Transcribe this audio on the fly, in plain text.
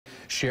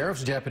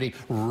Sheriff's deputy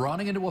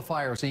running into a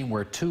fire scene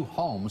where 2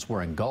 homes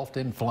were engulfed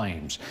in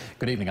flames.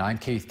 Good evening. I'm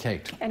Keith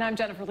Cate. And I'm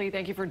Jennifer Lee.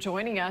 Thank you for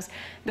joining us.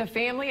 The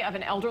family of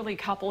an elderly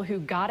couple who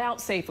got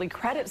out safely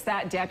credits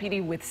that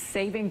deputy with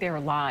saving their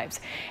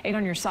lives. 8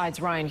 on your side's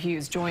Ryan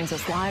Hughes joins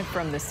us live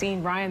from the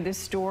scene. Ryan, this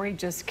story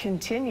just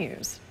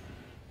continues.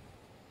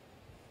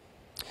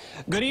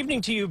 Good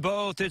evening to you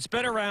both. It's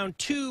been around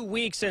 2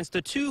 weeks since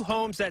the 2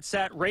 homes that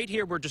sat right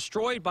here were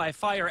destroyed by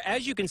fire.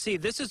 As you can see,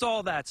 this is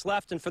all that's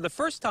left, and for the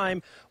first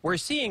time, we're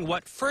seeing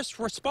what first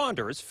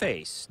responders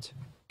faced.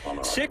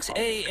 6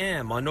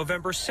 a.m. on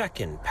November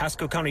 2nd,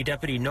 Pasco County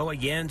Deputy Noah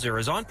Yanzer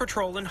is on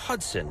patrol in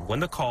Hudson when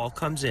the call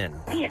comes in.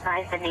 He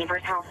advised the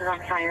neighbor's house is on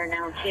fire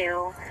now,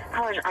 too. I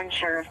was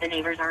unsure if the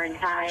neighbors are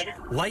inside.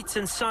 Lights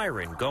and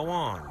siren go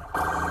on.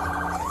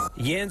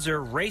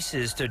 Yanzer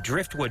races to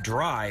Driftwood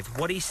Drive.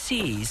 What he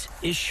sees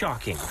is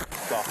shocking.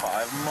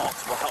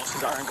 Multiple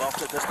houses are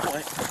engulfed at this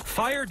point.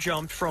 Fire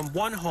jumped from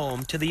one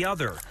home to the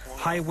other.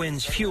 High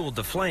winds fueled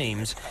the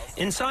flames.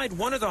 Inside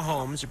one of the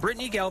homes,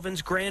 Brittany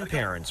Galvin's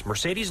grandparents,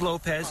 Mercedes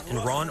Lopez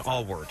and Ron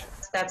Allward.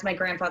 That's my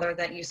grandfather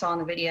that you saw in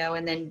the video,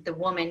 and then the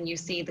woman you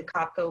see the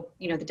cop go,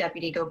 the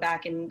deputy go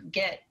back and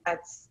get,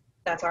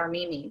 that's our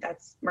Mimi,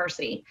 that's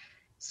Mercy.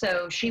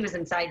 So she was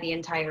inside the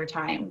entire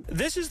time.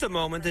 This is the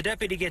moment the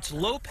deputy gets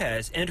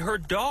Lopez and her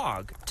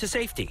dog to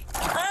safety.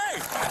 Hey!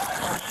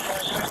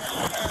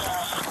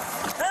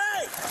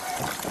 Hey!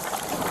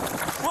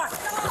 What?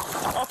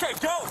 Okay,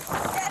 go!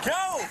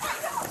 Go!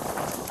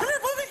 Come here,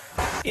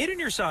 Bobby! 8 on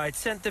your side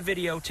sent the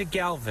video to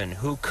Galvin,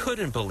 who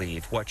couldn't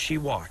believe what she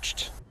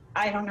watched.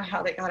 I don't know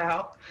how they got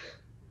out.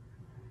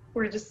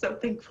 We're just so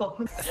thankful.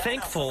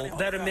 Thankful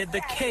that amid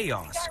the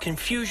chaos,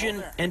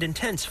 confusion, and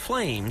intense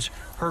flames,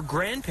 her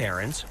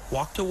grandparents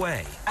walked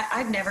away.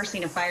 I've never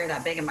seen a fire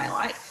that big in my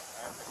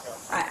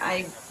life.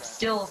 I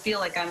still feel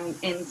like I'm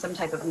in some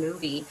type of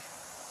movie.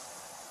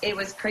 It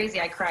was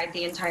crazy. I cried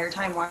the entire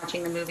time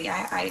watching the movie.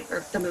 I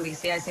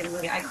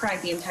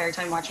cried the entire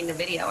time watching the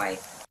video.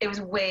 It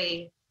was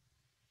way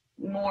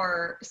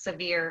more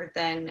severe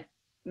than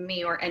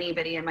me or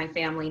anybody in my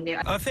family knew.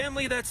 A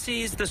family that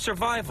sees the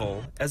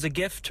survival as a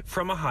gift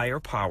from a higher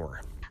power.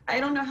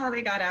 I don't know how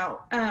they got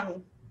out.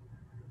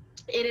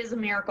 It is a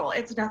miracle.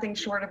 It's nothing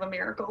short of a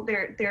miracle.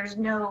 There's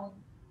no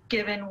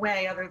given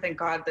way other than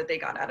God that they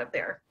got out of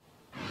there.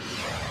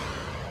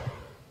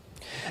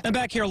 And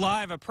back here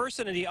live, a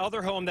person in the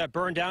other home that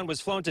burned down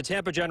was flown to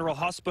Tampa General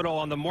Hospital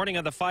on the morning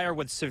of the fire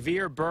with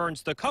severe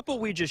burns. The couple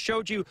we just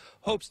showed you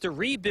hopes to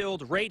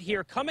rebuild right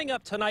here. Coming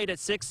up tonight at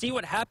 6, see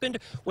what happened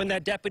when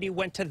that deputy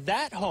went to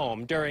that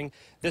home during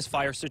this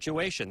fire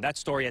situation. That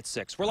story at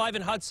 6. We're live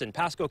in Hudson,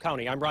 Pasco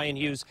County. I'm Ryan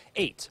Hughes,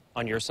 8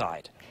 on your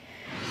side.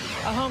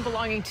 A home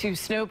belonging to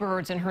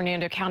snowbirds in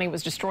Hernando County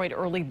was destroyed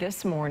early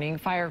this morning.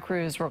 Fire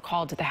crews were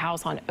called to the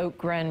house on Oak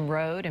Glen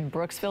Road in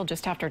Brooksville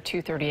just after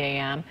 2:30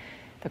 a.m.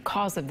 The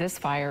cause of this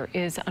fire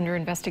is under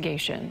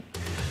investigation.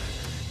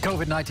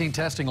 COVID-19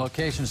 testing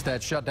locations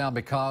that shut down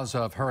because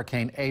of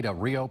Hurricane Ada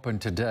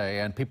reopened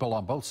today, and people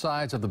on both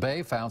sides of the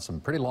bay found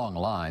some pretty long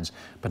lines.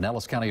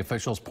 Pinellas County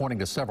officials pointing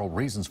to several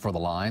reasons for the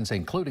lines,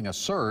 including a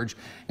surge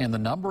in the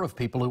number of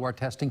people who are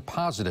testing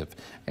positive.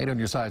 8 on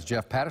your side's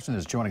Jeff Patterson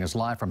is joining us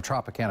live from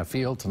Tropicana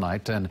Field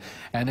tonight, and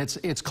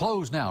it's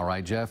closed now,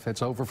 right, Jeff?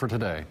 It's over for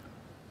today.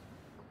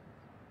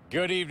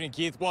 Good evening,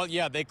 Keith. Well,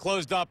 yeah, they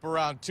closed up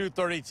around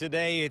 2:30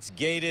 today. It's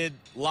gated,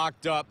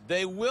 locked up.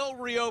 They will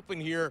reopen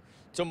here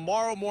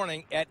tomorrow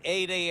morning at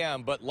 8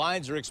 a.m., but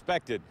lines are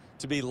expected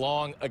to be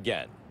long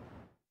again.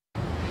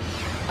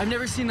 I've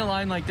never seen a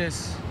line like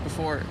this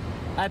before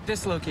at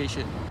this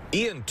location.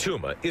 Ian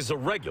Tuma is a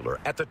regular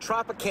at the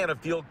Tropicana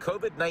Field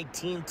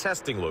COVID-19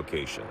 testing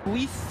location.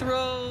 We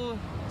throw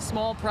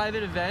small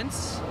private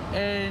events,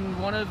 and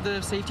one of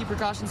the safety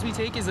precautions we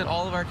take is that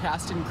all of our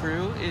cast and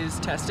crew is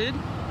tested.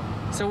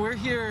 So we're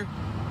here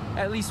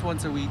at least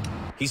once a week.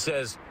 He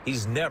says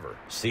he's never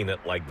seen it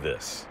like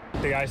this.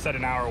 The guy said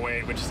an hour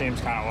wait, which seems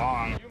kind of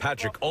long.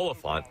 Patrick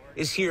Oliphant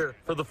is here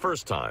for the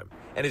first time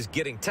and is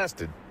getting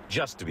tested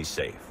just to be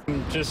safe.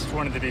 Just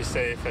wanted to be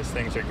safe as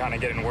things are kind of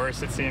getting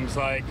worse, it seems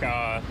like.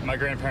 My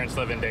grandparents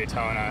live in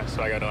Daytona,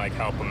 so I got to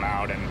help them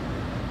out and,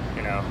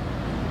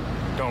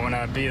 don't want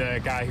to be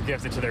the guy who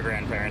gives it to their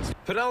grandparents.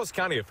 Pinellas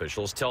County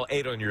officials tell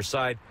 8 on your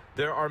side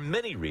there are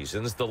many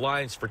reasons the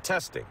lines for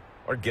testing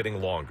are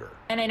getting longer.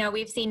 And I know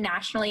we've seen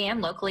nationally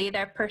and locally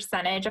the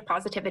percentage of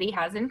positivity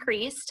has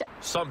increased.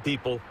 Some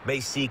people may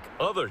seek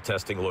other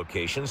testing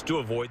locations to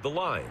avoid the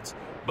lines.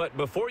 But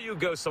before you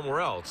go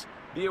somewhere else,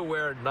 be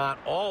aware not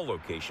all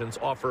locations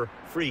offer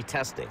free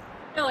testing.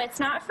 No,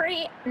 it's not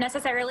free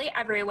necessarily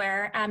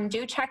everywhere.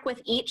 Do check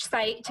with each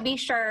site to be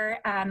sure.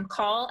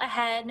 Call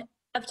ahead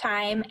of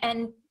time,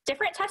 and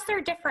different tests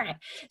are different.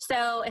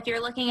 So if you're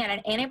looking at an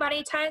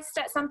antibody test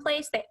at some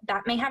place,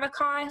 that may have a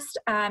cost.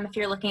 If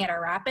you're looking at a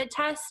rapid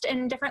test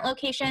in different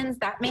locations,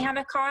 that may have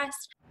a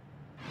cost.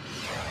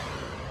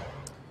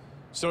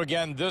 So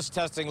again, this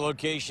testing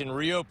location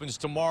reopens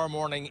tomorrow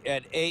morning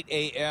at 8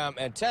 a.m.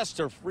 and tests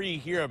are free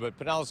here, but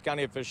Pinellas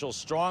County officials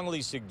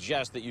strongly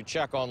suggest that you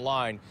check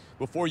online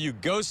before you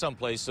go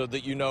someplace so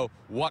that you know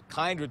what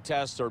kind of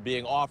tests are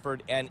being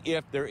offered and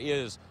if there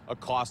is a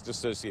cost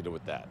associated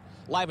with that.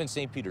 Live in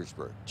St.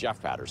 Petersburg,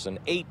 Jeff Patterson,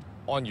 8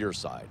 on your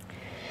side.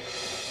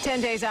 10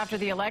 days after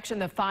the election,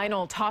 the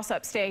final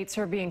toss-up states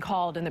are being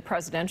called in the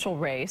presidential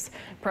race.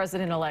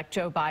 President-elect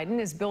Joe Biden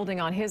is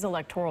building on his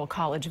electoral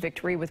college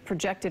victory with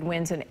projected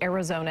wins in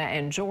Arizona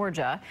and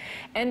Georgia.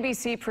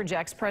 NBC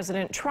projects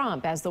President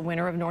Trump as the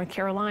winner of North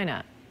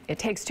Carolina. It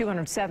takes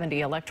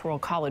 270 electoral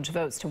college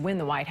votes to win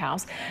the White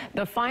House.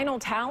 The final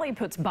tally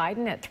puts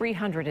Biden at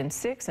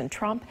 306 and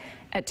Trump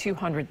at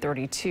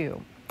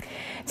 232.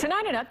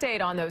 Tonight, an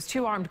update on those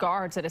 2 armed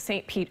guards at a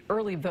St. Pete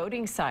early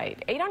voting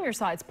site. 8 on Your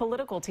Side's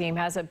political team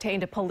has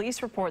obtained a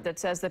police report that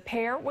says the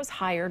pair was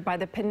hired by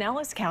the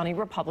Pinellas County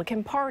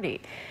Republican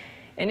Party.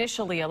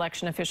 Initially,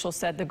 election officials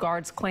said the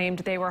guards claimed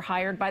they were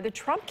hired by the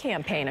Trump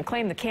campaign, a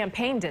claim the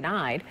campaign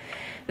denied.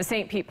 The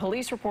St. Pete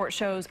police report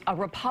shows a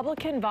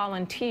Republican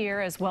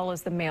volunteer, as well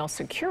as the male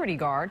security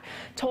guard,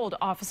 told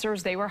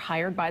officers they were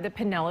hired by the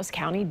Pinellas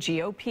County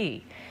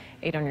GOP.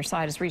 8 on Your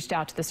Side has reached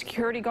out to the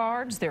security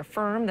guards, their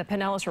firm, the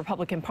Pinellas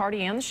Republican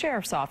Party, and the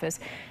sheriff's office.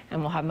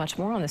 And we'll have much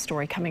more on this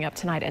story coming up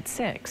tonight at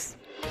 6.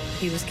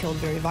 He was killed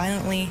very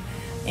violently,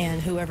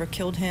 and whoever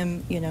killed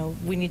him, you know,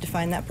 we need to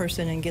find that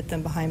person and get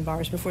them behind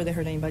bars before they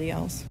hurt anybody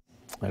else.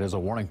 That is a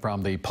warning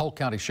from the Polk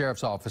County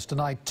Sheriff's Office.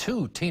 Tonight,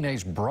 2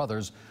 teenage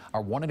brothers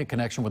are wanted in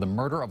connection with the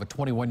murder of a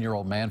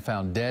 21-year-old man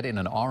found dead in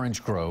an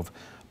orange grove.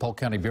 Polk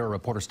County Bureau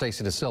reporter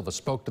Stacy DeSilva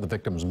spoke to the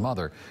victim's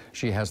mother.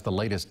 She has the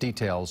latest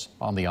details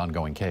on the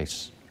ongoing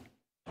case.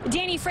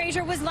 Danny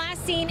Frazier was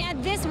last seen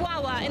at this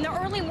Wawa in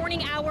the early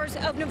morning hours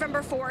of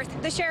November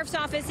 4th. The sheriff's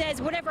office says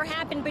whatever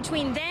happened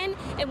between then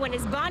and when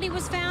his body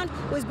was found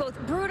was both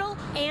brutal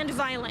and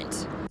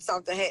violent.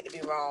 Something had to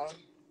be wrong,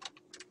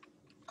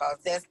 because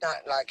that's not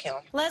like him.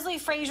 Leslie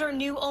Frazier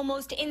knew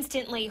almost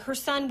instantly her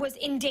son was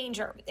in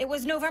danger. It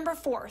was November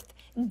 4th.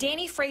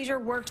 Danny Frazier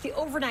worked the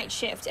overnight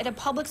shift at a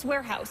Publix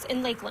warehouse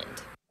in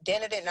Lakeland.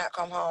 Danny did not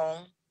come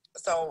home,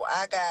 so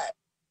I got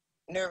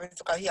nervous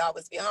because he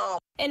always be home.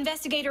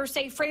 Investigators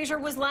say Frazier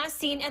was last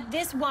seen at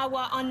this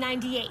Wawa on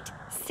 98.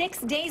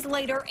 6 days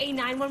later, a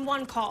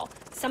 911 call.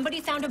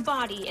 Somebody found a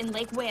body in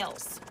Lake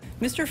Wales.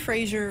 Mr.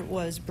 Frazier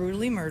was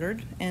brutally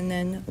murdered and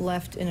then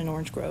left in an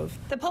orange grove.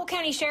 The Polk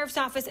County Sheriff's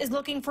Office is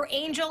looking for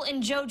Angel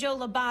and JoJo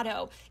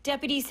Lobato.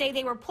 Deputies say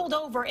they were pulled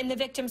over in the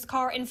victim's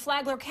car in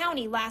Flagler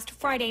County last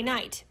Friday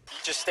night.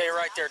 Just stay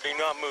right there. Do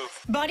not move.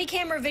 Body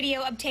camera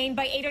video obtained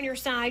by 8 on Your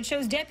Side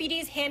shows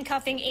deputies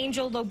handcuffing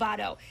Angel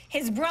Lobato.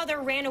 His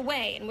brother ran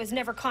away and was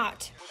never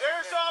caught.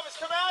 Sheriff's office,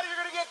 come out. You're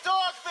going to get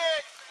dog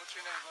bit. What's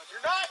your name, bud?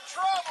 You're not in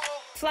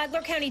trouble.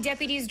 Flagler County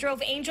deputies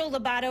drove Angel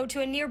Lobato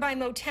to a nearby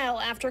motel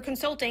after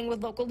consulting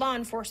with local law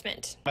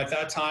enforcement. At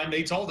that time,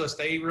 they told us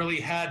they really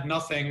had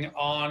nothing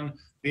on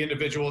the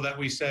individual that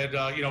we said,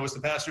 was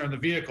the passenger in the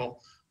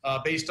vehicle.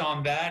 Based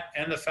on that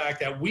and the fact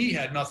that we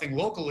had nothing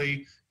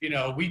locally,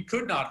 we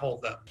could not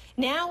hold them.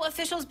 Now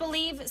officials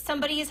believe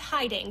somebody is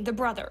hiding the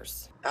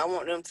brothers. I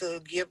want them to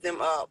give them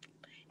up,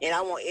 and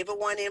I want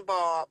everyone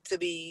involved to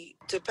be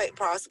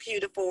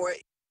prosecuted for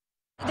it.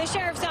 The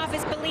sheriff's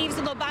office believes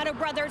the Lobato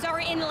brothers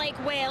are in Lake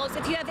Wales.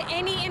 If you have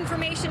any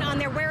information on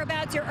their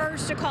whereabouts, you're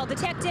urged to call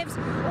detectives,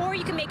 or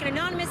you can make an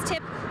anonymous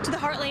tip to the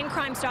Heartland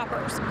Crime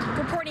Stoppers.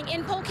 Reporting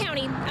in Polk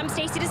County, I'm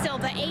Stacy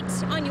DeSilva,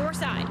 8 on Your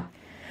Side.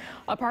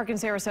 A park in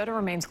Sarasota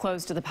remains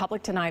closed to the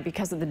public tonight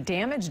because of the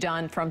damage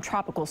done from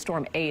Tropical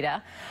Storm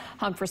Ada.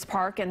 Humphreys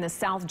Park and the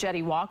South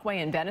Jetty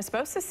Walkway in Venice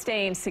both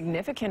sustained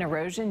significant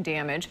erosion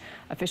damage.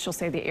 Officials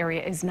say the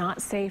area is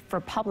not safe for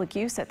public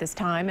use at this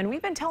time. And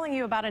we've been telling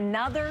you about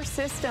another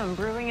system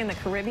brewing in the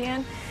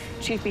Caribbean.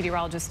 Chief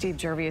Meteorologist Steve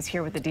Jervie is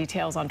here with the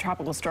details on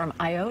Tropical Storm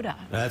Iota.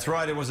 That's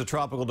right. It was a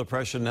tropical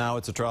depression. Now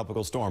it's a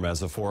tropical storm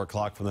as of 4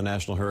 o'clock from the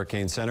National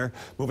Hurricane Center.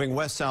 Moving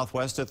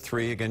west-southwest at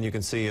 3. Again, you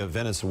can see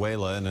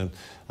Venezuela and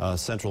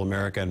Central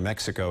America and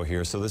Mexico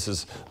here. So this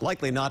is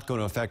likely not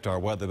going to affect our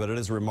weather, but it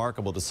is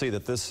remarkable to see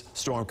that this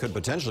storm could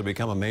potentially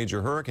become a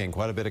major hurricane.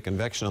 Quite a bit of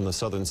convection on the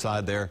southern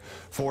side there.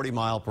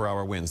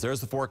 40-mile-per-hour winds.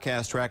 There's the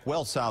forecast track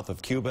well south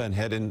of Cuba and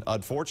heading,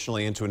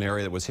 unfortunately, into an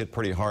area that was hit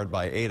pretty hard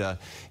by Ada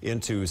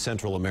into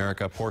Central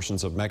America,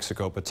 portions of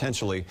Mexico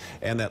potentially.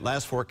 And that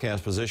last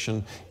forecast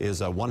position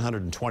is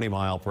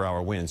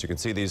 120-mile-per-hour winds. You can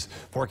see these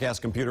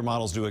forecast computer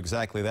models do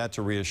exactly that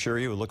to reassure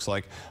you. It looks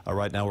like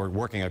right now we're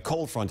working a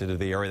cold front into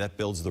the area that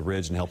builds the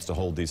ridge and helps to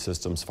hold these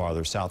systems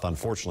farther south,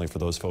 unfortunately, for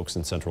those folks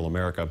in Central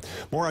America.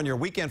 More on your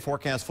weekend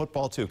forecast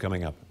football, too,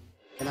 coming up.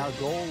 And our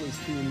goal is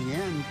to, in the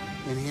end,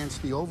 enhance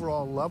the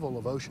overall level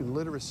of ocean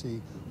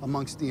literacy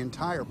amongst the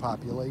entire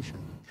population.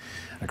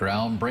 A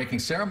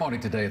groundbreaking ceremony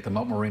today at the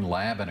Mote Marine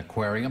Lab and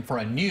Aquarium for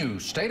a new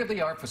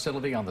state-of-the-art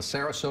facility on the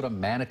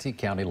Sarasota-Manatee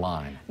County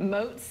line.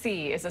 Mote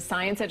Sea is a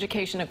science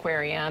education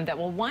aquarium that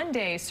will one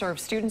day serve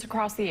students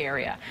across the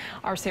area.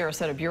 Our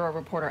Sarasota Bureau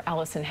reporter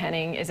Allison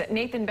Henning is at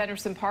Nathan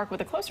Benderson Park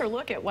with a closer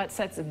look at what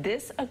sets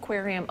this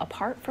aquarium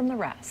apart from the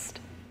rest.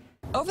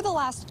 Over the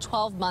last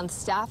 12 months,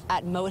 staff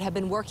at Mote have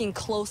been working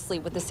closely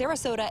with the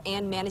Sarasota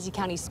and Manatee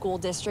County school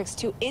districts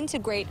to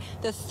integrate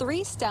the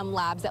 3 STEM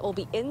labs that will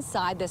be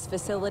inside this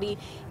facility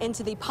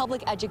into the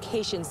public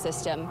education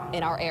system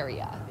in our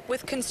area.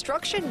 With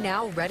construction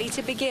now ready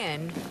to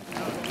begin,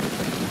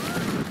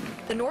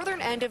 the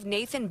northern end of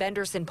Nathan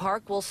Benderson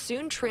Park will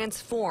soon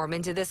transform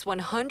into this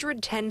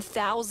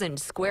 110,000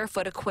 square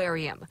foot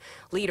aquarium.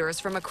 Leaders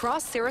from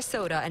across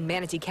Sarasota and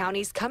Manatee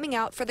counties coming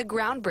out for the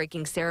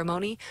groundbreaking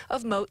ceremony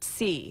of Mote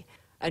C,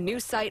 a new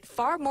site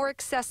far more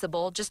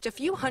accessible just a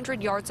few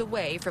hundred yards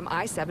away from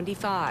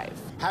I-75.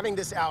 Having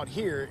this out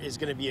here is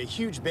going to be a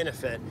huge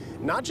benefit,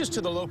 not just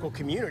to the local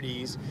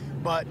communities,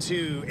 but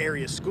to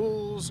area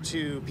schools,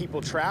 to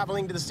people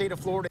traveling to the state of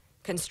Florida.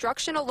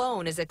 Construction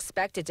alone is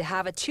expected to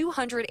have a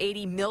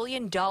 $280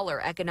 million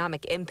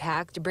economic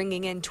impact,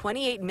 bringing in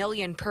 $28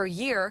 million per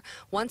year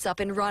once up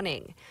and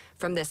running.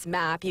 From this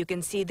map, you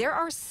can see there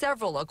are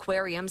several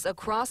aquariums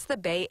across the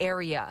Bay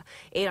Area.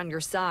 8 on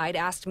Your Side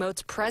asked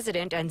Mote's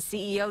president and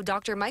CEO,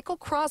 Dr. Michael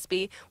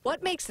Crosby,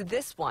 what makes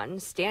this one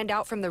stand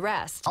out from the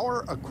rest.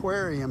 Our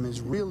aquarium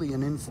is really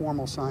an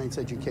informal science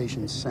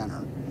education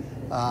center.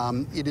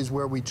 It is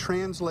where we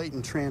translate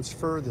and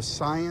transfer the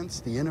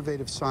science, the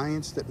innovative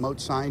science that Mote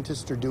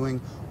scientists are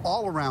doing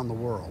all around the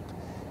world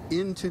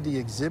into the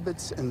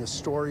exhibits and the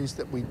stories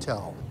that we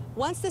tell.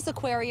 Once this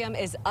aquarium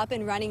is up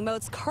and running,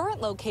 Mote's current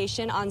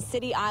location on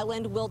City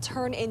Island will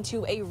turn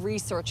into a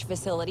research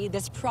facility.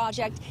 This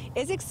project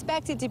is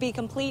expected to be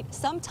complete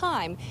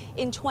sometime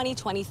in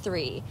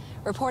 2023.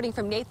 Reporting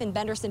from Nathan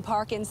Benderson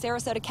Park in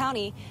Sarasota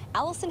County,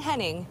 Allison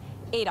Henning,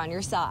 8 on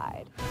Your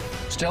Side.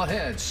 Still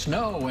ahead,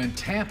 snow in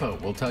Tampa.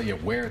 We'll tell you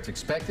where it's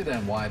expected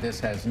and why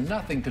this has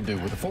nothing to do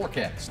with the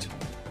forecast.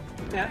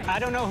 I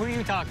don't know who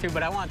you talk to,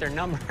 but I want their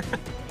number.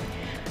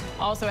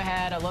 Also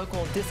ahead, a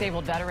local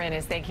disabled veteran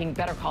is thanking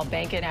Better Call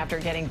Banking after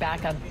getting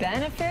back a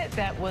benefit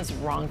that was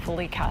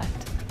wrongfully cut.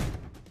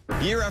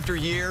 Year after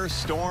year,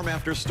 storm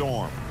after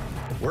storm.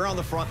 We're on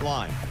the front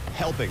line,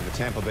 helping the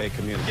Tampa Bay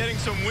community. Getting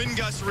some wind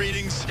gust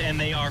readings, and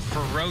they are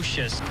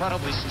ferocious.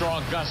 Incredibly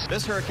strong gusts.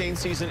 This hurricane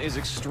season is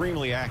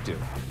extremely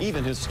active,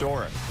 even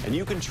historic, and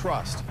you can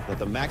trust that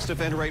the Max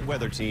Defender 8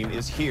 weather team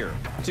is here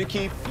to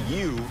keep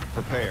you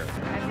prepared.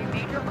 As a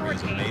major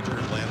hurricane, major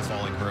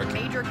landfalling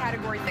hurricane. Major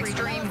category 3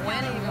 extreme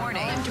wind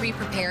warning. To be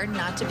prepared,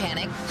 not to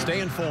panic.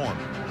 Stay informed,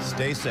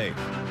 stay safe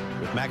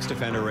with Max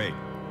Defender 8,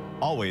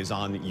 always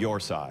on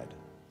your side.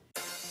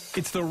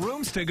 It's the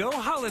Rooms to Go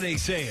holiday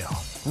sale.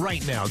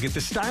 Right now, get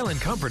the style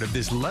and comfort of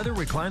this leather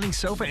reclining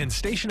sofa and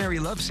stationary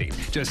love seat.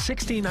 Just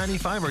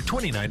 $16.95 or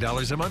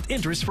 $29 a month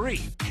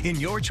interest-free. In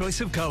your choice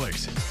of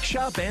colors.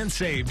 Shop and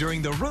save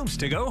during the Rooms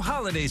to Go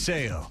holiday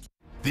sale.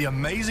 The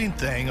amazing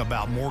thing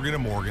about Morgan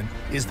 & Morgan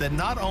is that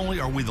not only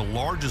are we the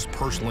largest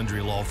personal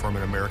injury law firm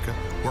in America,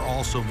 we're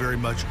also very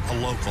much a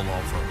local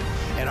law firm.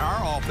 At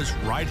our office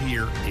right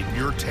here in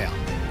your town,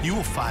 you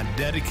will find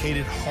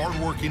dedicated,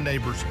 hardworking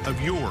neighbors of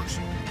yours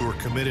who are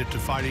committed to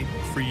fighting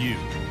for you,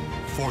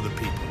 for the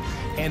people.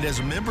 And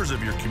as members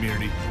of your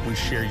community, we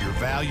share your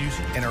values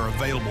and are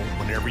available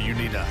whenever you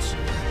need us.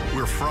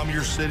 We're from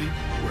your city,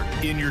 we're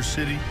in your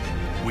city,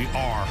 we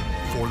are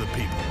for the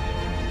people.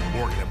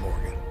 Morgan & Morgan.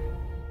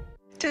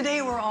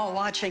 Today, we're all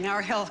watching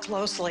our health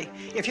closely.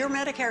 If you're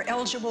Medicare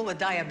eligible with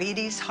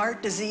diabetes,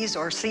 heart disease,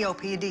 or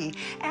COPD,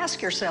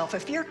 ask yourself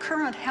if your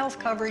current health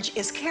coverage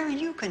is care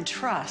you can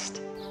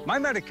trust. My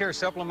Medicare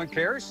supplement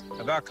cares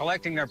about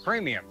collecting their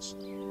premiums.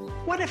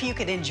 What if you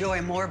could enjoy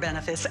more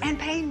benefits and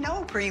pay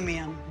no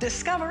premium?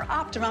 Discover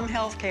Optimum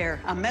Healthcare,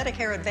 a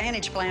Medicare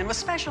Advantage plan with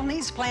special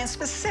needs plans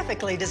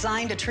specifically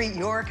designed to treat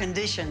your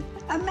condition.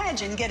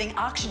 Imagine getting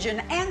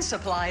oxygen and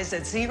supplies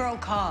at zero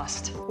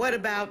cost. What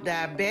about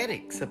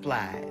diabetic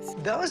supplies?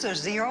 Those are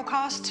zero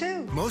cost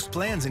too. Most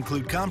plans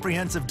include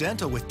comprehensive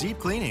dental with deep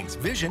cleanings,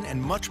 vision, and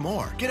much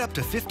more. Get up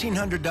to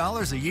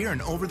 $1,500 a year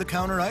in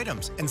over-the-counter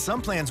items, and some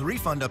plans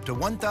refund up to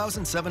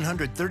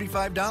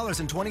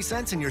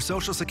 $1,735.20 in your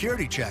Social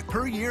Security check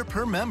per year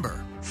per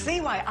member.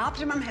 See why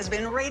Optimum has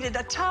been rated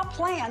a top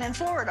plan in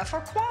Florida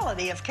for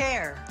quality of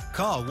care.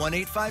 Call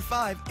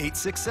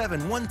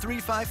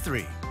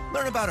 1-855-867-1353.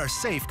 Learn about our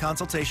safe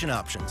consultation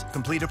options,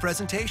 complete a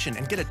presentation,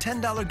 and get a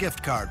 $10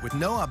 gift card with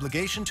no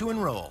obligation to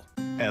enroll.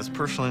 As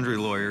personal injury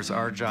lawyers,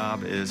 our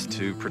job is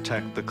to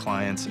protect the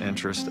client's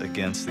interest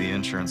against the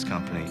insurance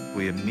company.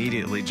 We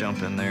immediately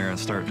jump in there and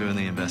start doing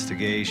the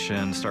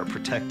investigation, start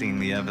protecting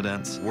the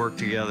evidence, work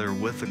together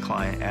with the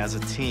client as a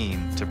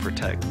team to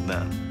protect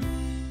them.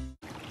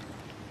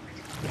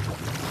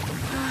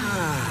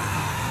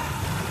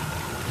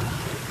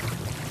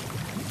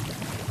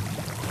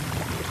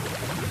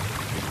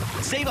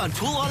 Save on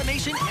pool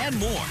automation and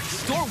more,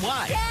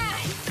 store-wide.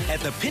 At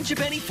the Pinch A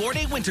Penny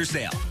 4-day winter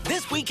sale,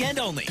 this weekend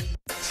only.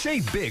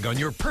 Save big on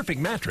your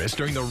perfect mattress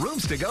during the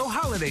Rooms to Go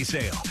holiday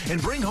sale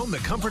and bring home the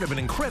comfort of an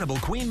incredible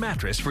queen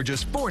mattress for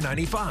just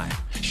 $4.95.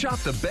 Shop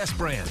the best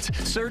brands,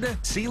 Serta,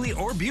 Sealy,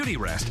 or Beauty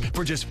Rest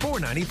for just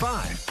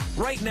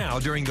 $4.95. Right now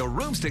during the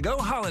Rooms to Go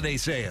holiday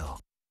sale.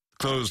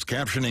 Closed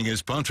captioning is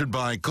sponsored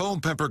by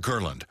Culpeper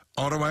Kurland.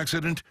 Auto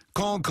accident?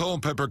 Call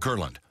Culpeper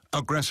Kurland.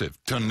 Aggressive,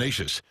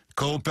 tenacious.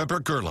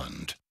 Culpeper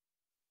Kurland.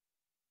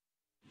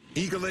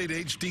 Eagle 8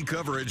 HD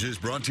coverage is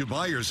brought to you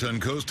by your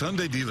Suncoast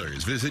Hyundai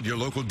dealers. Visit your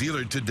local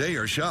dealer today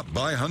or shop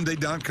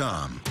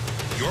buyhyundai.com.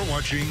 You're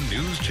watching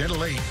News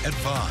Channel 8 at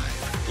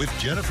 5 with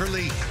Jennifer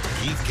Lee,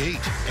 Keith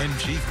Gate, and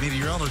Chief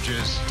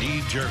Meteorologist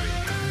Steve Jervy.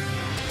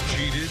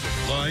 Cheated,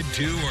 lied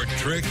to, or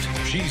tricked?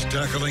 She's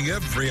tackling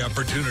every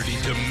opportunity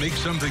to make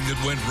something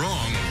that went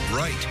wrong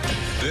right.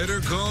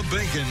 Better Call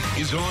Bacon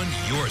is on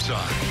your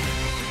side.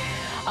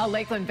 A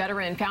Lakeland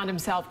veteran found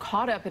himself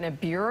caught up in a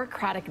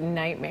bureaucratic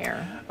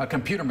nightmare. A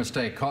computer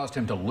mistake caused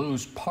him to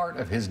lose part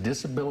of his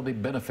disability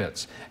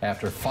benefits.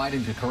 After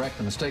fighting to correct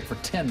the mistake for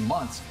 10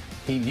 months,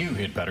 he knew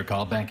he'd better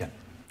call Bacon.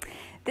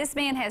 This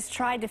man has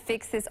tried to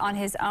fix this on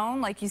his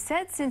own, like you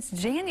said, since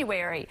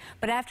January.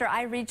 But after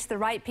I reached the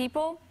right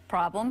people,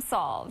 problem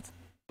solved.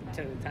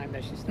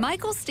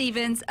 Michael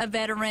Stevens, a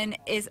veteran,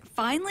 is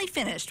finally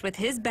finished with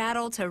his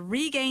battle to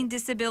regain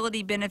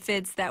disability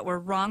benefits that were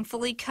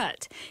wrongfully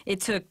cut. It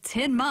took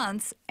 10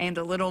 months and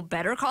a little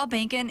Better Call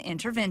Bacon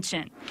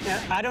intervention.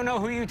 I don't know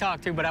who you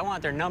talk to, but I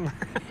want their number.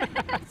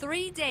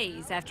 3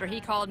 days after he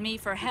called me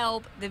for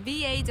help, the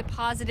VA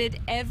deposited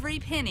every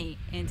penny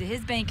into his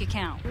bank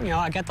account. You know,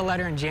 I got the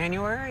letter in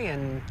January,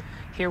 and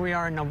here we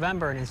are in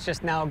November, and it's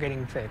just now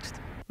getting fixed.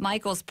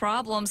 Michael's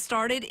problem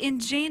started in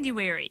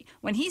January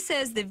when he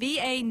says the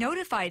VA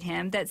notified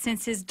him that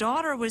since his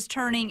daughter was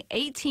turning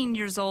 18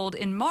 years old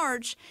in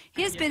March,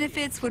 his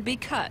benefits would be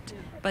cut.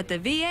 But the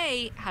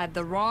VA had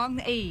the wrong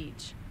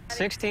age.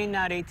 16,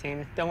 not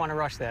 18. Don't want to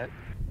rush that.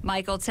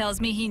 Michael tells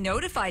me he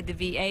notified the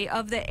VA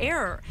of the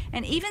error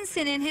and even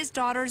sent in his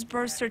daughter's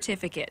birth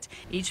certificate.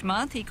 Each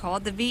month he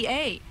called the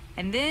VA.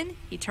 And then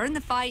he turned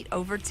the fight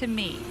over to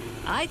me.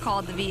 I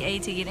called the VA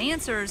to get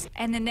answers,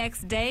 and the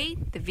next day,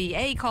 the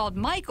VA called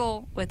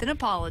Michael with an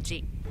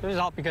apology. It was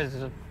all because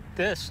of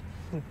this,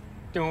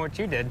 doing what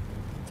you did.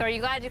 So are you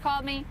glad you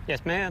called me?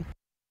 Yes, ma'am.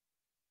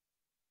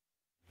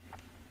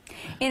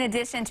 In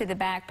addition to the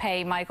back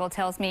pay, Michael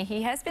tells me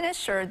he has been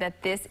assured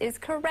that this is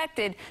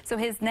corrected, so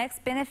his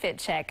next benefit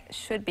check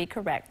should be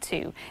correct,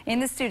 too. In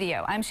the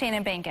studio, I'm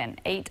Shannon Bacon,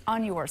 8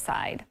 on your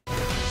side.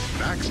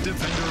 Max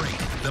Defender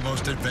 8, the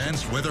most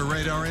advanced weather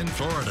radar in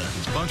Florida.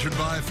 Sponsored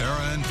by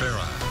Farah and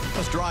Farah.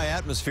 It's dry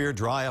atmosphere,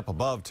 dry up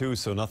above too,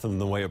 so nothing in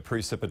the way of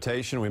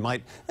precipitation.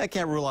 I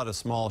can't rule out a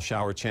small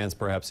shower chance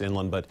perhaps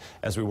inland, but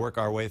as we work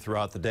our way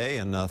throughout the day,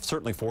 and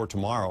certainly for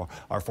tomorrow,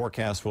 our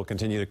forecast will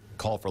continue to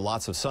call for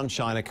lots of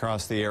sunshine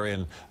across the area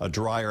and a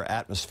drier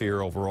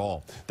atmosphere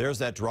overall. There's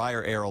that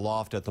drier air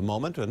aloft at the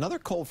moment. Another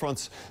cold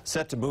front's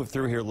set to move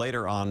through here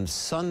later on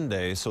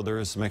Sunday, so there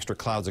is some extra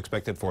clouds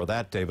expected for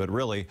that day, but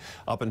really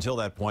up until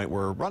that point,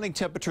 we're running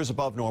temperatures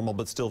above normal,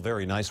 but still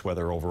very nice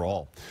weather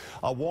overall.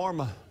 A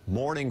warm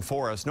morning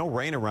for us. No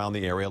rain around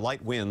the area.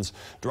 Light winds,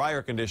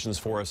 drier conditions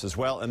for us as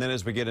well. And then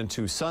as we get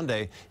into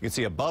Sunday, you can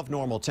see above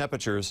normal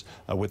temperatures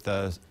with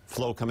the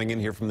flow coming in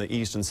here from the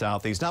east and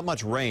southeast. Not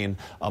much rain.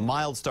 A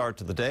mild start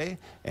to the day.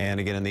 And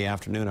again, in the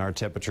afternoon, our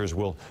temperatures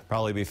will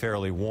probably be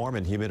fairly warm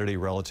and humidity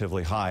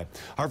relatively high.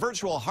 Our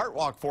virtual Heart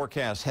Walk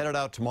forecast headed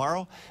out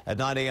tomorrow at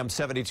 9 a.m.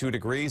 72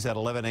 degrees, at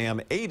 11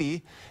 a.m.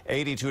 80,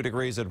 82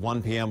 degrees at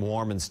 1 p.m.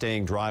 warm and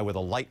staying dry with a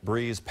light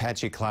breeze,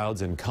 patchy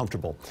clouds, and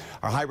comfortable.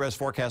 Our high-res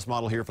forecast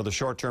model here for the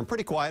short term,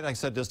 pretty quiet. I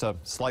said just a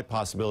slight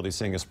possibility of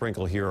seeing a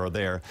sprinkle here or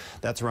there.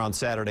 That's around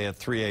Saturday at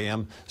 3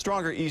 a.m.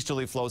 Stronger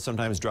easterly flow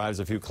sometimes drives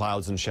a few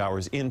clouds and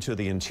showers into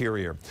the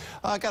interior.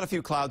 Got a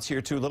few clouds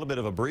here too. A little bit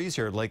of a breeze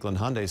here at Lakeland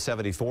Hyundai,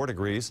 74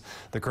 degrees.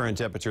 The current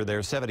temperature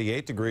there,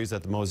 78 degrees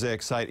at the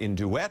Mosaic site in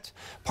Duet.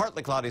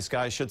 Partly cloudy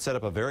skies should set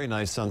up a very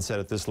nice sunset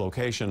at this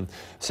location.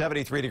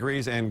 73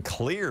 degrees and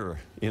clear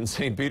in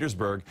St.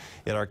 Petersburg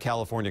at our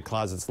California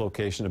Closets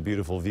location. A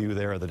beautiful view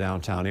there of the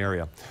downtown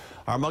area.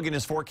 Our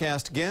mugginess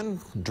forecast again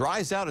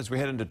dries out as we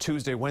head into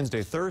Tuesday,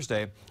 Wednesday,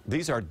 Thursday.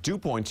 These are dew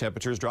point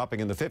temperatures dropping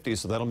in the 50s,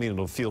 so that'll mean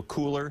it'll feel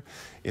cooler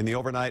in the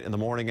overnight and the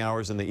morning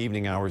hours and the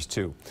evening hours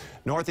too.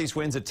 Northeast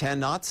winds at 10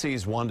 knots,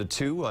 seas 1 to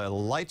 2.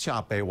 Light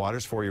chop bay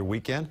waters for your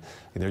weekend.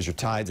 And there's your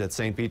tides at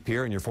St. Pete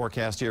Pier and your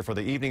forecast here for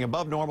the evening.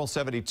 Above normal,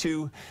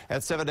 72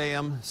 at 7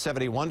 a.m.,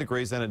 71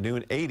 degrees. Then at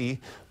noon, 80.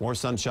 More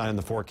sunshine in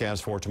the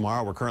forecast for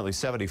tomorrow. We're currently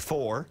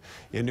 74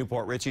 in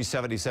Newport Richey,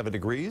 77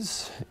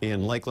 degrees.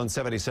 In Lakeland,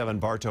 77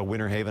 Bartow,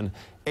 Winter Haven,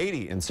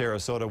 80 in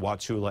Sarasota,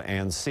 Wauchula,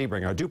 and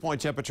Sebring. Our dew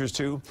point temperatures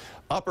too,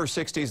 upper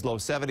 60s, low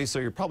 70s, so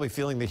you're probably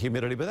feeling the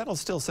humidity, but that'll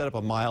still set up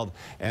a mild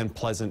and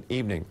pleasant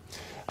evening.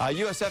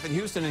 USF in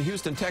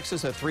Houston,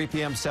 Texas at 3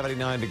 p.m.,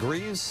 79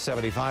 degrees,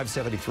 75,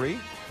 73.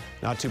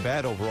 Not too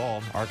bad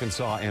overall.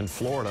 Arkansas and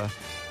Florida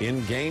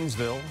in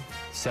Gainesville,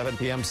 7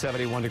 p.m.,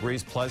 71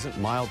 degrees, pleasant,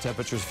 mild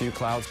temperatures, few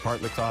clouds,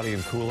 partly cloudy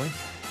and cooling.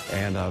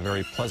 And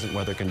very pleasant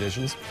weather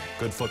conditions.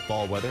 Good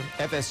football weather.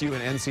 FSU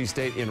and NC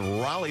State in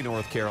Raleigh,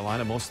 North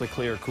Carolina. Mostly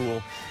clear,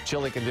 cool,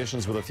 chilly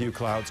conditions with a few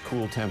clouds,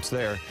 cool temps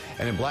there.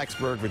 And in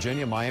Blacksburg,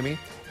 Virginia, Miami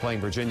playing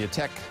Virginia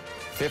Tech,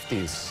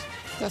 50s.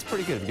 That's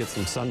pretty good. You get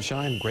some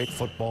sunshine, great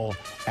football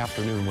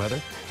afternoon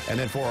weather. And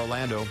then for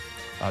Orlando,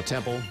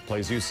 Temple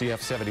plays UCF,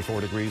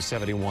 74 degrees,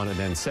 71, and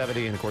then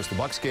 70. And, of course, the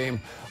Bucks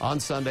game on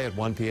Sunday at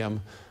 1 p.m.,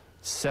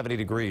 70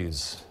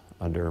 degrees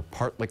under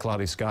partly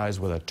cloudy skies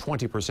with a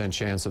 20%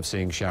 chance of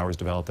seeing showers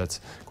develop. That's,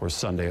 of course,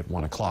 Sunday at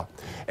 1 o'clock.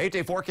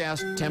 8-day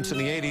forecast, temps in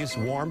the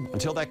 80s, warm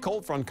until that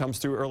cold front comes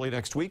through early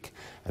next week,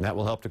 and that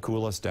will help to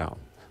cool us down.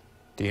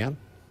 Deanne?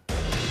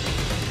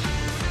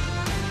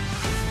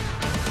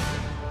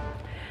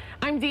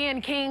 I'm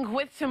Deanne King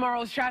with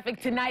tomorrow's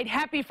traffic tonight.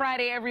 Happy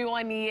Friday,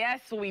 everyone.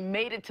 Yes, we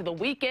made it to the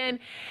weekend,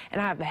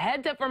 and I have a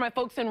heads up for my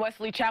folks in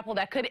Wesley Chapel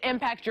that could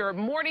impact your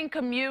morning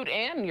commute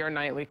and your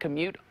nightly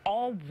commute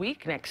all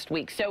week next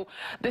week. So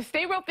the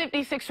State Road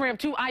 56 ramp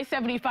to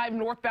I-75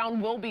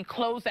 northbound will be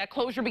closed. That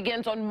closure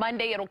begins on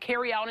Monday. It'll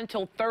carry out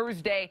until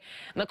Thursday,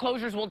 and the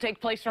closures will take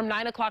place from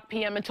 9 o'clock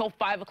p.m. until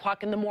 5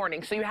 o'clock in the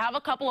morning. So you have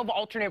a couple of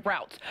alternate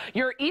routes.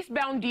 Your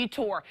eastbound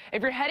detour,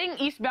 if you're heading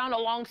eastbound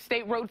along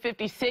State Road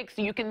 56,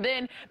 you can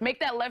then make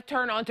that left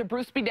turn onto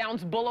Bruce B.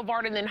 Downs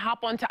Boulevard and then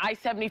hop onto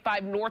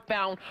I-75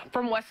 northbound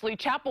from Wesley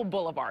Chapel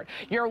Boulevard.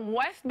 Your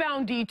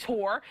westbound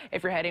detour,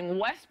 if you're heading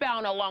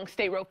westbound along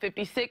State Road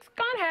 56,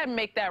 go ahead and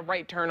make that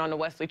right turn onto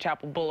Wesley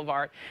Chapel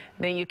Boulevard.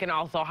 Then you can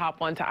also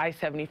hop onto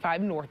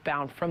I-75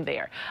 northbound from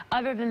there.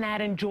 Other than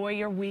that, enjoy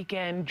your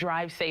weekend,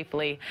 drive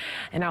safely,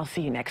 and I'll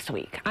see you next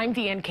week. I'm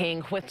Deanne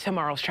King with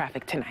tomorrow's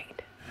traffic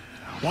tonight.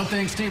 One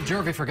thing Steve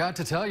Jervy forgot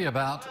to tell you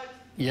about.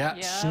 Yeah,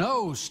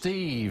 snow,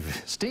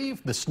 Steve.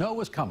 Steve, the snow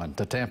is coming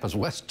to Tampa's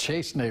West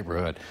Chase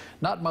neighborhood.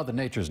 Not Mother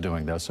Nature's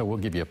doing, though, so we'll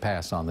give you a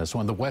pass on this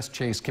one. The West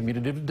Chase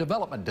Community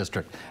Development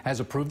District has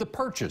approved the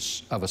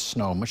purchase of a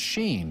snow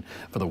machine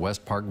for the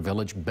West Park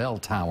Village Bell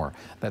Tower.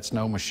 That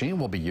snow machine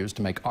will be used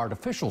to make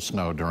artificial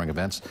snow during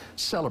events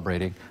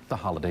celebrating the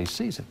holiday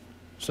season.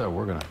 So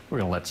we're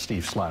gonna let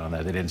Steve slide on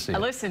that. They didn't see it.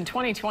 Listen,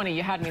 2020,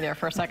 you had me there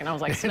for a second. I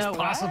was like, snow, it's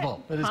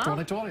possible. What? It is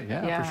 2020,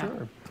 yeah, for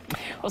sure.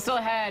 We'll still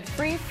ahead.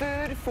 Free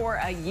food for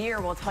a year.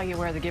 We'll tell you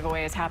where the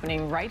giveaway is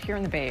happening right here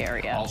in the Bay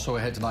Area. Also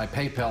ahead tonight,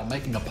 PayPal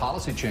making a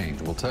policy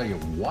change. We'll tell you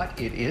what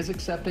it is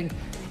accepting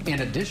in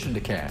addition to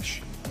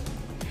cash.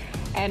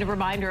 And a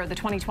reminder, the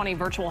 2020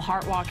 Virtual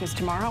Heart Walk is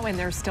tomorrow, and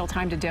there's still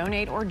time to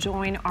donate or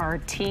join our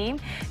team.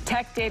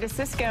 Tech Data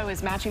Cisco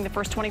is matching the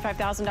first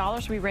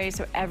 $25,000 we raise,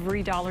 so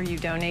every dollar you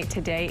donate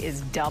today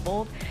is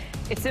doubled.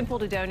 It's simple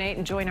to donate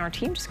and join our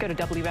team. Just go to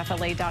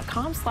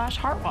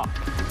WFLA.com/heartwalk.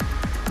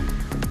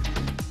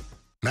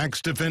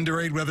 Max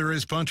Defender 8 Weather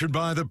is sponsored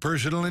by the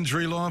personal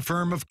injury law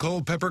firm of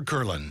Culpeper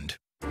Kurland.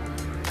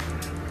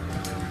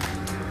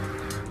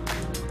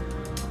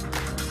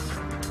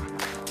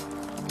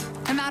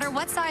 No matter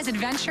what size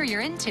adventure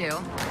you're into,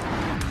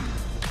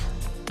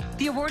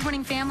 the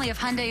award-winning family of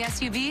Hyundai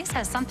SUVs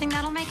has something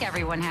that'll make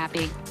everyone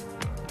happy.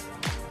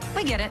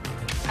 We get it.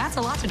 That's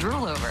a lot to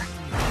drool over.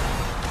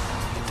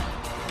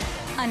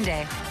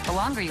 Hyundai. The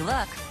longer you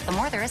look, the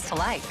more there is to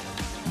like.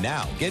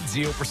 Now, get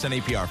 0%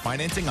 APR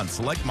financing on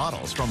select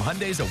models from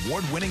Hyundai's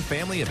award-winning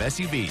family of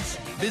SUVs.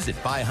 Visit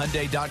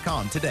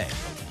buyhyundai.com today.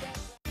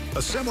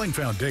 Assembling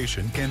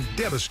foundation can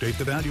devastate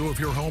the value of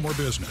your home or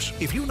business.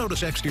 If you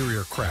notice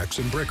exterior cracks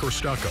in brick or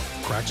stucco,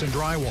 cracks in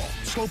drywall,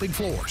 sloping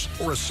floors,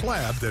 or a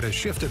slab that has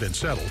shifted and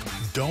settled,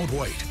 don't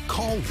wait.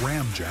 Call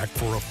Ramjack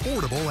for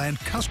affordable and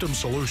custom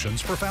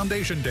solutions for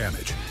foundation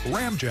damage.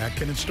 Ramjack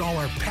can install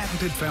our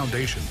patented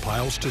foundation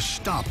piles to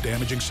stop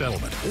damaging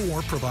settlement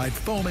or provide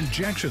foam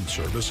injection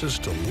services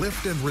to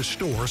lift and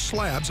restore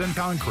slabs and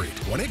concrete.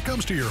 When it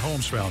comes to your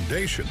home's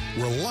foundation,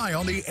 rely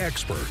on the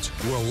experts.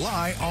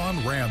 Rely on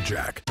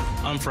Ramjack.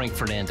 I'm Frank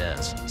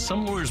Fernandez.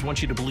 Some lawyers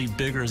want you to believe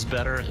bigger is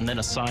better and then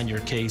assign your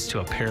case to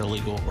a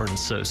paralegal or an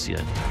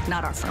associate.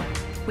 Not our firm.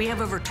 We have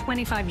over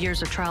 25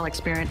 years of trial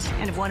experience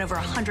and have won over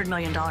 $100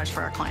 million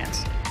for our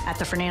clients. At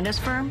the Fernandez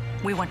firm,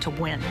 we want to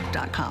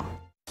win.com.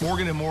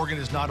 Morgan & Morgan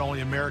is not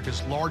only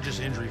America's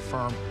largest injury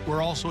firm,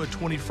 we're also a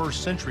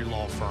 21st century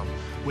law firm.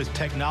 With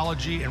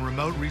technology and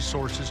remote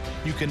resources,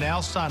 you can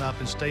now sign up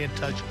and stay in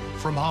touch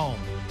from home.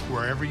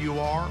 Wherever you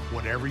are,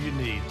 whatever you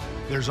need,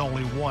 there's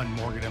only one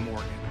Morgan &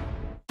 Morgan.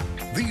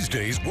 These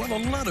days, while a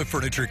lot of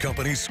furniture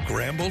companies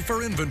scramble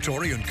for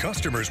inventory and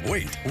customers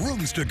wait,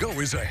 Rooms To Go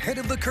is ahead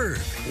of the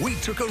curve. We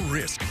took a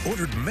risk,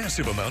 ordered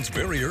massive amounts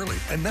very early,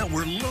 and now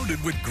we're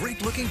loaded with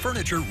great-looking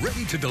furniture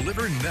ready to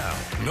deliver now.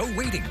 No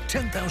waiting.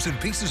 10,000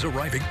 pieces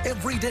arriving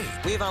every day.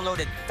 We've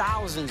unloaded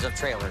thousands of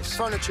trailers.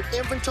 Furniture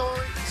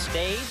inventory,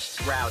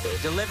 staged,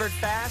 routed, delivered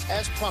fast,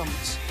 as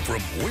promised.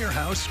 From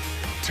warehouse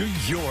to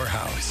your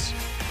house.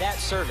 That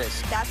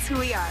service. That's who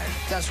we are.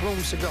 That's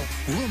Rooms To Go.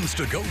 Rooms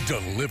To Go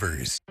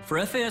delivers.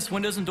 For FAS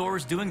Windows and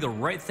Doors, doing the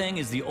right thing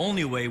is the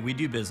only way we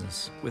do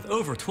business. With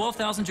over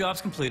 12,000 jobs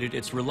completed,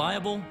 it's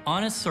reliable,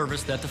 honest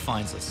service that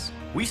defines us.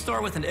 We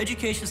start with an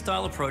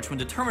education-style approach when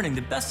determining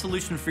the best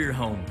solution for your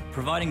home,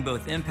 providing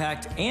both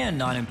impact and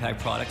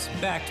non-impact products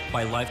backed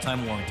by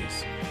lifetime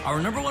warranties. Our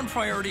 #1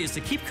 priority is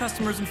to keep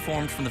customers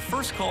informed from the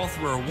first call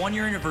through our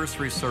 1-year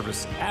anniversary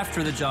service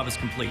after the job is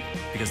complete,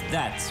 because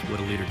that's what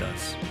a leader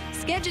does.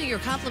 Schedule your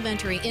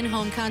complimentary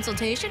in-home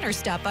consultation or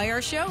stop by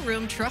our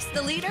showroom. Trust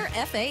the leader,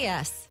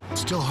 FAS.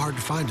 Still hard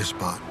to find a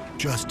spot,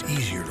 just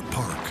easier to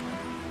park.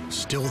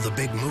 Still the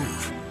big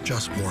move,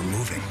 just more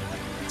moving.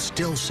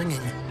 Still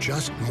singing,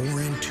 just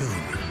more in tune.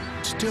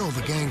 Still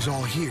the gang's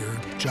all here,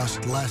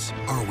 just less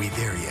are we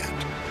there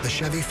yet. The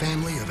Chevy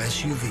family of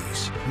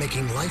SUVs,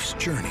 making life's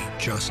journey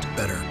just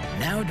better.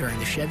 Now during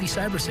the Chevy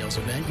Cyber Sales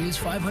event, use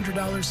 $500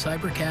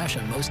 Cyber Cash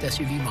on most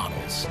SUV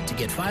models to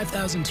get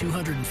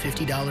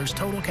 $5,250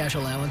 total cash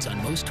allowance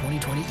on most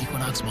 2020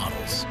 Equinox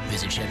models.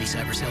 Visit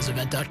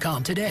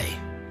ChevyCyberSalesEvent.com today.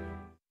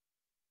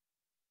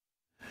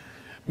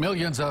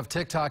 Millions of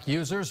TikTok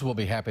users will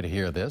be happy to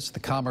hear this. The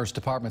Commerce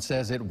Department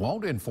says it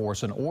won't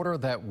enforce an order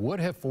that would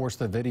have forced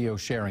the video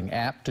sharing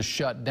app to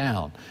shut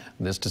down.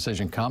 This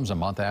decision comes a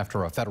month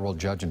after a federal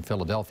judge in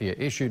Philadelphia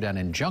issued an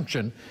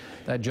injunction.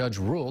 That judge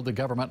ruled the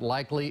government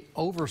likely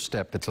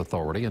overstepped its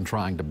authority in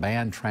trying to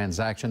ban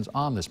transactions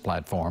on this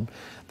platform.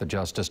 The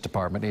Justice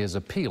Department is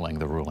appealing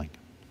the ruling.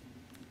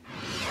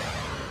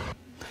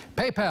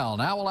 PayPal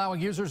now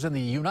allowing users in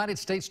the United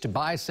States to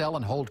buy, sell,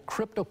 and hold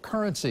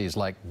cryptocurrencies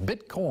like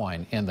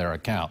Bitcoin in their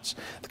accounts.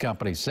 The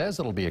company says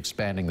it'll be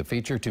expanding the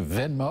feature to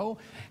Venmo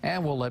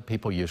and will let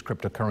people use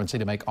cryptocurrency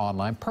to make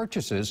online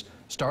purchases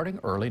starting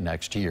early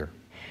next year.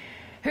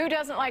 Who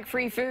doesn't like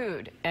free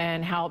food?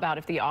 And how about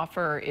if the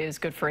offer is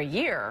good for a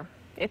year?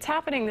 It's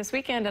happening this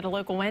weekend at a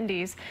local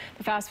Wendy's.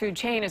 The fast food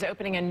chain is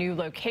opening a new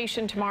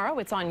location tomorrow.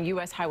 It's on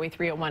U.S. Highway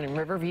 301 in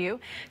Riverview.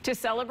 To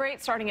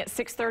celebrate, starting at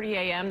 6:30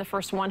 a.m., the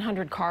first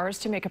 100 cars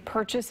to make a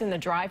purchase in the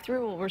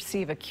drive-thru will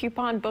receive a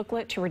coupon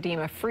booklet to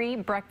redeem a free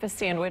breakfast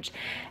sandwich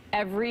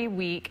every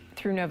week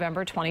through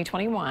November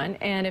 2021.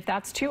 And if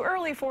that's too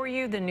early for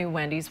you, the new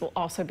Wendy's will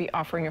also be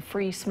offering a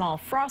free small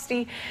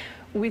Frosty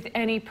with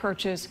any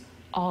purchase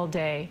all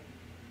day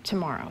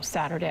tomorrow,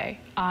 Saturday.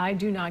 I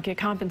do not get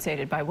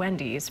compensated by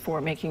Wendy's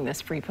for making this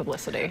free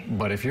publicity.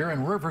 But if you're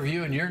in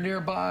Riverview and you're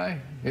nearby,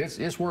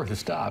 it's worth a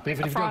stop.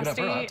 Even if you don't get up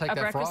early, I'll take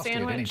that Frosty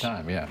at any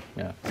time. Yeah.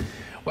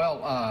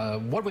 Well,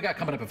 what do we got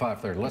coming up at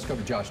 5:30? Let's go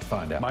to Josh to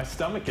find out. My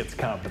stomach gets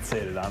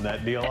compensated on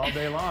that deal all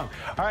day long.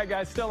 All right,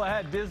 guys, still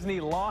ahead, Disney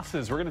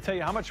losses. We're going to tell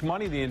you how much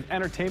money the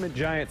entertainment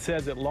giant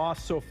says it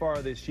lost so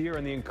far this year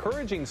and the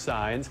encouraging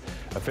signs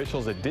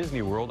officials at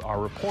Disney World are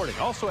reporting.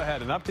 Also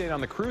ahead, an update on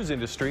the cruise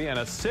industry and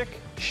a sick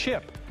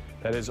ship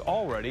that is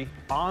already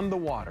on the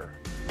water.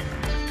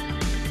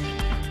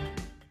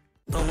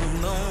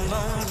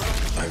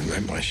 I've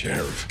met my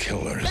share of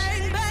killers,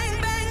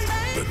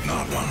 but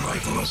not one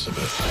like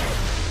Elizabeth.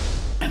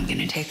 I'm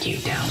gonna take you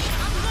down.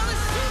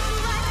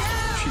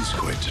 She's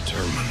quite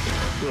determined.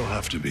 We'll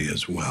have to be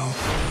as well.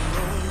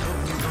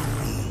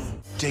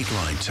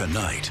 Dateline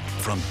tonight.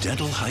 From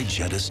dental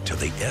hygienist to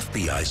the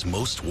FBI's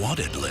most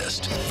wanted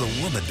list, the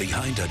woman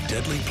behind a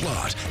deadly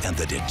plot and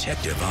the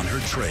detective on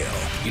her trail.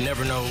 You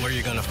never know where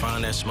you're gonna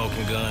find that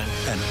smoking gun.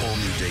 An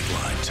all-new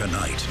Dateline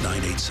tonight,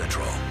 9/8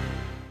 Central.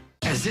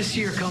 As this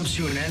year comes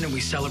to an end and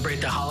we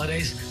celebrate the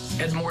holidays,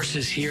 Ed Morse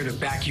is here to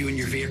back you in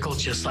your vehicle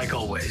just like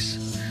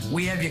always.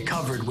 We have you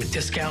covered with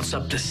discounts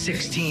up to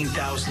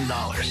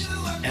 $16,000.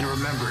 And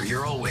remember,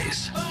 you're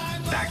always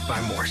backed by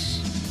Morse.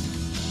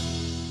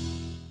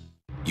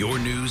 Your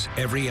news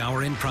every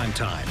hour in prime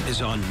time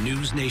is on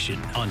News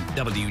Nation on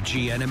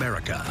WGN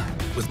America.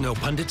 With no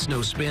pundits,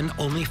 no spin,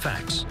 only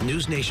facts.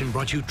 News Nation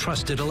brought you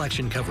trusted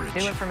election coverage.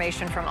 New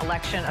information from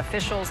election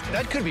officials.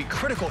 That could be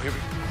critical here.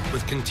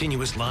 With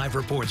continuous live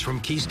reports from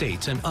key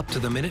states and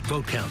up-to-the-minute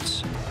vote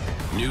counts.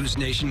 News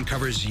Nation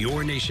covers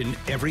your nation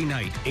every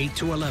night, 8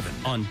 to 11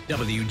 on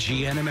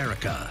WGN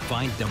America.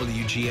 Find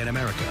WGN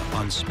America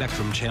on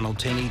Spectrum Channel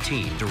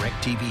 1018,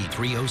 DirecTV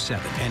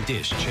 307, and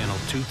Dish Channel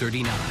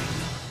 239.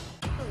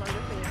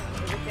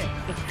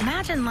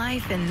 Imagine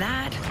life in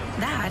that,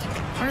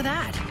 or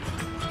that.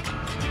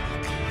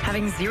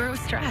 Having zero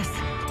stress.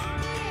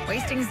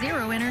 Wasting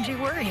zero energy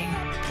worrying.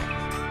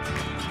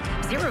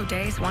 0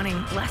 days wanting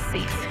less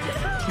seats,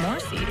 more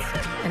seats,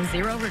 and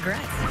 0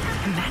 regrets.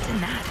 Imagine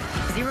that.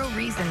 0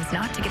 reasons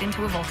not to get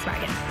into a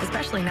Volkswagen,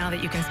 especially now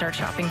that you can start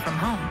shopping from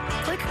home.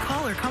 Click,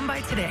 call, or come by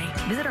today.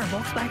 Visit our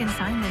Volkswagen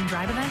Sign and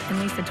Drive event and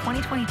lease the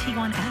 2020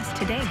 Tiguan S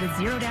today with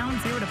 0 down,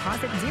 0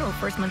 deposit, 0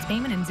 first month's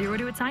payment, and 0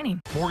 due at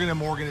signing. Morgan &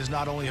 Morgan is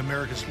not only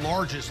America's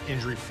largest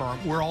injury firm,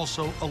 we're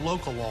also a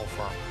local law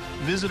firm.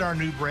 Visit our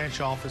new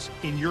branch office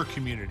in your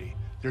community.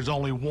 There's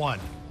only one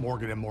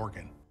Morgan &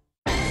 Morgan.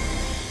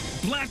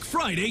 Black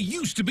Friday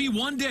used to be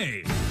one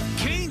day.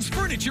 Cain's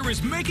Furniture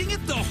is making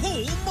it the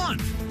whole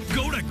month.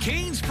 Go to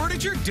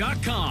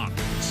CainsFurniture.com.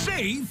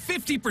 Save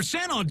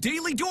 50% on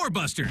daily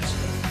doorbusters.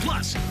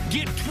 Plus,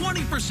 get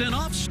 20%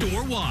 off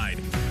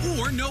store-wide.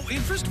 Or no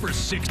interest for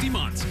 60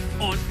 months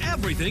on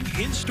everything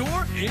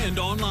in-store and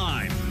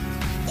online.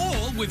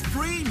 All with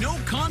free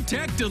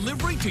no-contact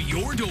delivery to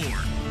your door.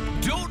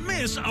 Don't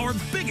miss our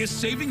biggest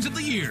savings of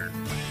the year.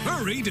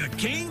 Hurry to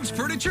Cain's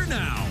Furniture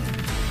now.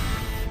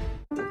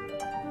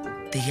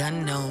 The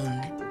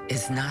unknown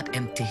is not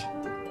empty.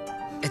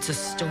 It's a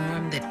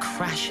storm that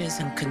crashes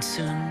and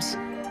consumes,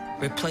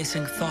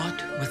 replacing thought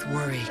with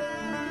worry.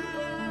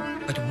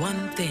 But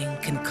one thing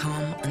can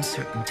calm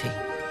uncertainty: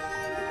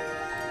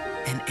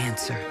 an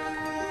answer.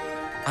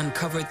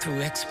 Uncovered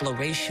through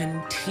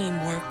exploration,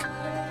 teamwork,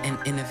 and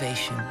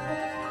innovation.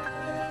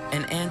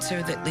 An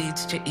answer that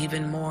leads to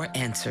even more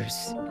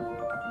answers.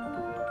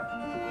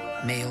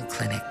 Mayo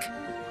Clinic.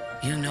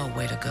 You know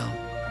where to go.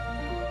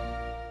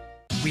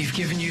 We've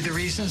given you the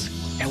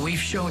reasons, and we've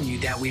shown you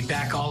that we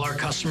back all our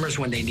customers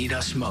when they need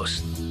us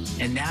most.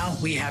 And now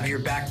we have your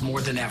back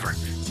more than ever,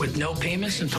 with no payments until